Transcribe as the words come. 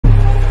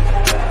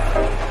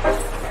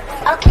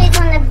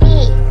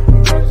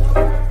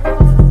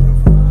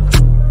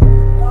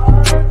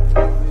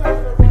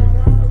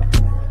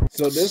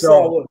So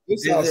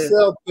this our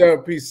cell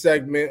therapy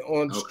segment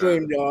on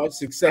StreamYard,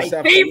 Success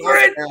After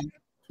Lockdown,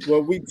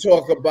 where we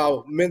talk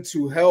about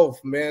mental health,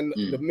 man,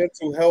 the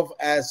mental health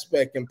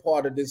aspect and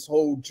part of this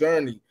whole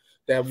journey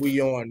that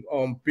we on,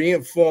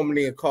 being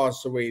formerly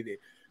incarcerated,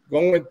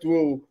 going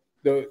through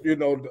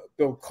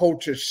the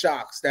culture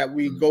shocks that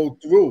we go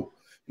through,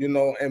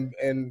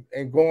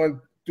 and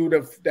going through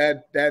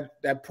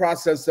that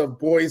process of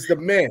boys to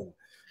men.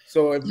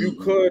 So if you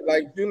could,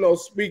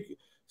 speak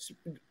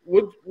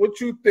what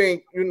you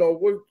think,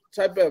 what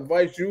type of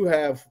advice you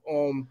have,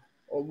 or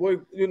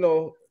what,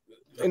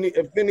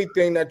 if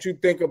anything that you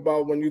think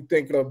about when you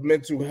think of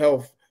mental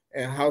health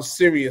and how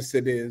serious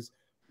it is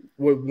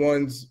with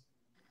one's,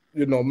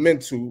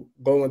 mental,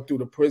 going through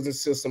the prison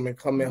system and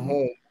coming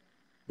home,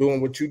 doing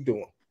what you're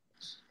doing.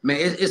 Man,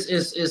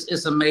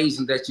 it's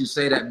amazing that you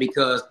say that,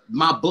 because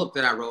my book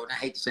that I wrote, I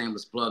hate to say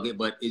was plug it,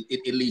 but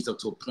it leads up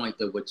to a point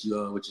of what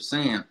you're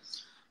saying.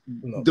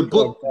 The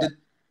book,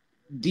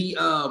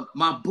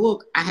 my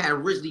book, I had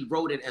originally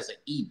wrote it as an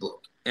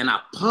ebook, and I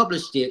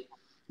published it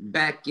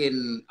back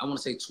in, I want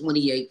to say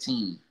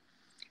 2018.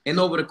 And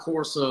over the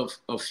course of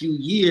a few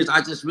years,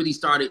 I just really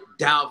started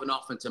delving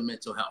off into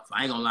mental health.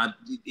 I ain't gonna lie,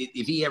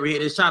 if he ever hear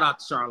this, shout out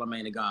to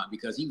Charlemagne the God,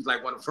 because he was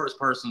like one of the first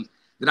persons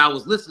that I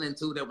was listening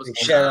to that was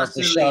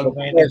constantly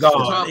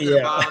talking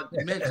about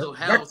mental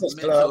health.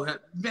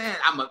 Man,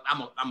 I'm an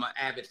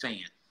avid fan.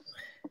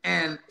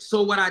 And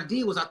so what I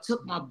did was I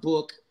took my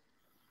book,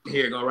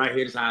 here you go, right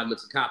here, this is how it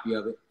looks, a copy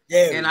of it.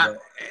 And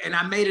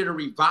I made it a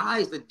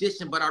revised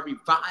edition, but I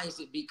revised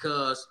it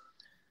because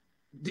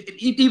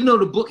even though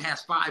the book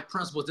has 5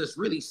 principles, there's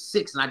really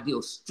 6, and I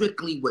deal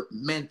strictly with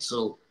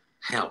mental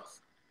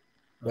health.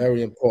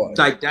 Very important.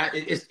 Like that,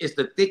 it's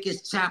the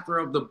thickest chapter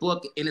of the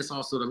book, and it's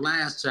also the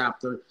last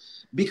chapter,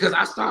 because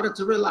I started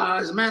to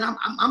realize, man,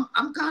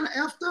 I'm kind of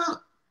effed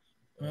up.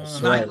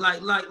 Like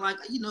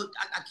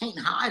I can't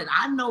hide it.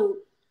 I know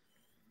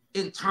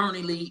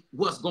internally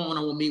what's going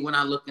on with me when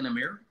I look in the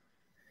mirror.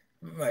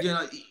 Right.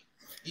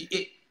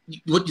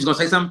 What, you gonna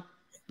say something?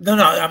 No,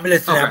 I'm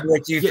listening. Okay. I'm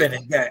let you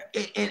finish that.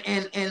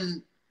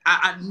 And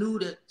I knew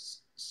that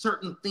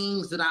certain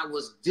things that I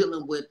was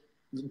dealing with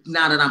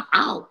now that I'm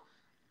out,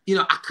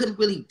 I couldn't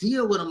really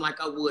deal with them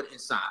like I would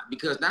inside,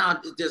 because now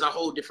there's a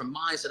whole different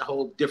mindset, a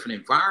whole different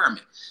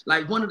environment.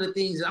 Like, one of the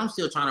things that I'm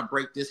still trying to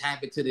break this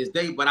habit to this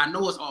day, but I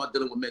know it's all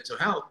dealing with mental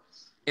health.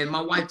 And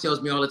my wife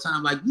tells me all the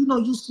time, like,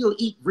 you still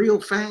eat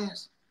real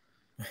fast.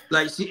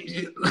 Like,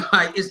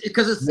 it's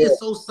because it's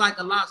so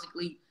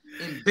psychologically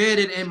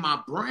embedded in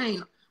my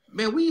brain.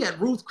 Man, we had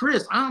Ruth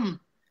Chris.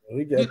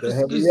 We got the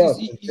heavy up.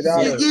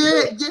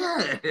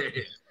 Yeah.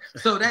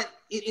 So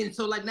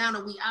so like now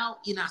that we out,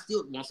 I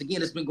still, once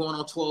again, it's been going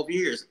on 12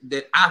 years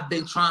that I've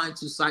been trying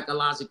to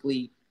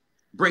psychologically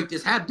break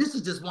this habit. This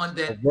is just one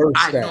that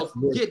I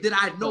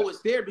know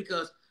is there,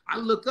 because I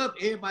look up,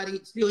 everybody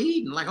still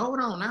eating. Like, hold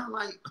on now,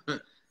 like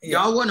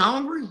y'all wasn't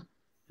hungry,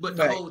 but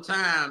the whole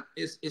time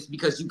it's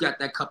because you got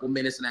that couple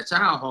minutes in that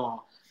child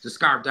hall to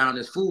scarf down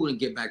this food and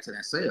get back to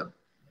that cell.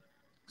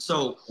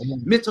 So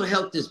mental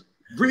health is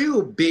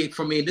real big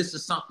for me. This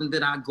is something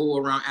that I go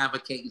around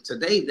advocating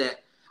today,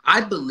 that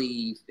I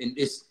believe, and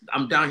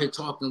I'm down here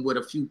talking with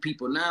a few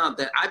people now,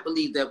 that I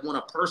believe that when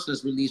a person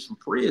is released from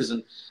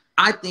prison,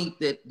 I think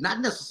that not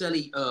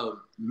necessarily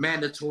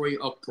mandatory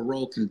or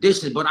parole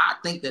conditions, but I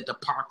think that the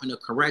Department of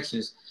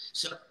Corrections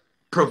should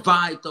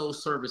provide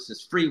those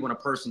services free when a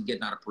person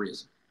getting out of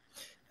prison.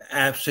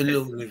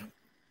 Absolutely.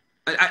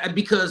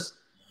 Because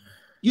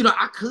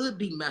I could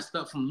be messed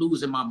up from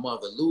losing my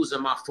mother,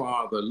 losing my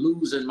father,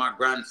 losing my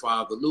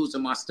grandfather,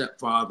 losing my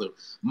stepfather.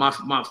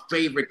 My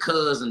favorite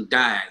cousin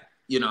died,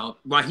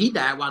 while he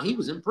died while he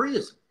was in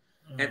prison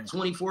at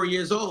 24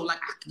 years old. Like,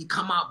 I could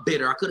come out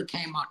bitter. I could have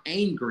came out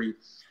angry.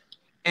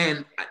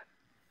 And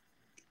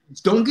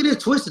don't get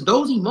it twisted.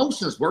 Those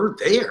emotions were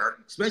there,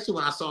 especially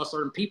when I saw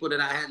certain people that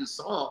I hadn't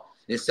saw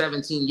in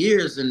 17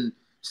 years. And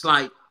it's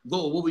like,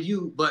 whoa, what were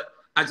you? But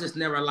I just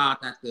never allowed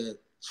that to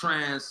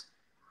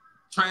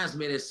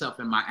transmit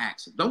itself in my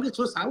action. Don't get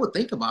twisted. I would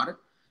think about it.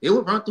 It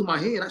would run through my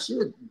head. I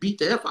should beat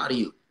the F out of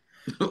you.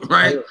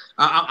 Right?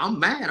 I'm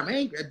mad. I'm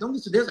angry. Don't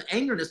get, there's an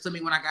angerness to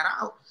me when I got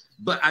out,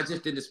 but I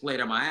just didn't display it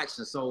in my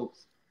action. So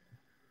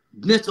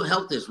mental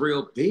health is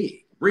real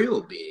big,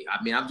 real big.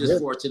 I mean, I'm just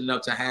fortunate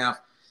enough to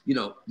have,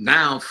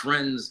 now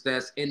friends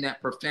that's in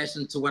that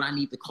profession, to when I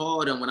need to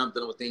call them, when I'm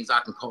dealing with things, I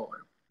can call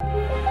them.